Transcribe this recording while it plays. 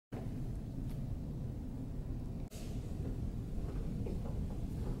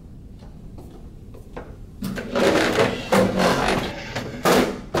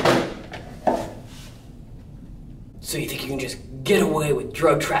So you think you can just get away with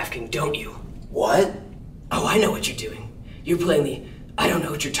drug trafficking, don't you? What? Oh, I know what you're doing. You're playing the I don't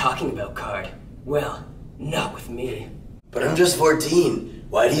know what you're talking about card. Well, not with me. But I'm just 14.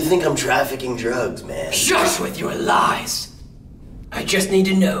 Why do you think I'm trafficking drugs, man? Shush with your lies! I just need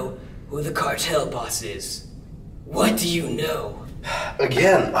to know who the cartel boss is. What do you know?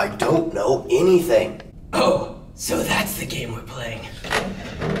 Again, I don't know anything. Oh, so that's the game we're playing.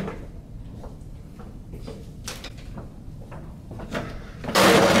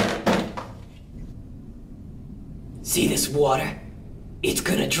 See this water? It's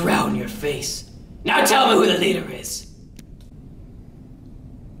gonna drown your face. Now tell me who the leader is.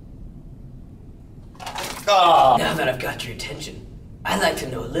 Oh. Now that I've got your attention, I'd like to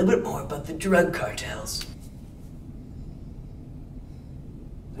know a little bit more about the drug cartels.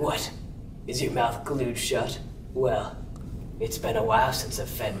 What? Is your mouth glued shut? Well, it's been a while since I've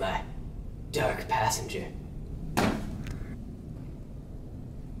fed my dark passenger.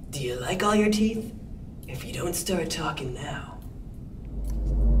 Do you like all your teeth? If you don't start talking now.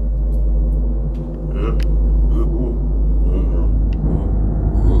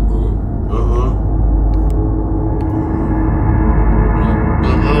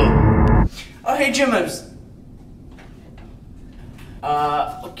 Oh, hey, Jim,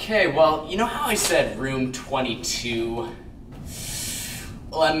 okay, well, you know how I said room 22?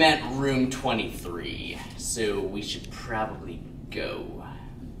 Well, I meant room 23, so we should probably go.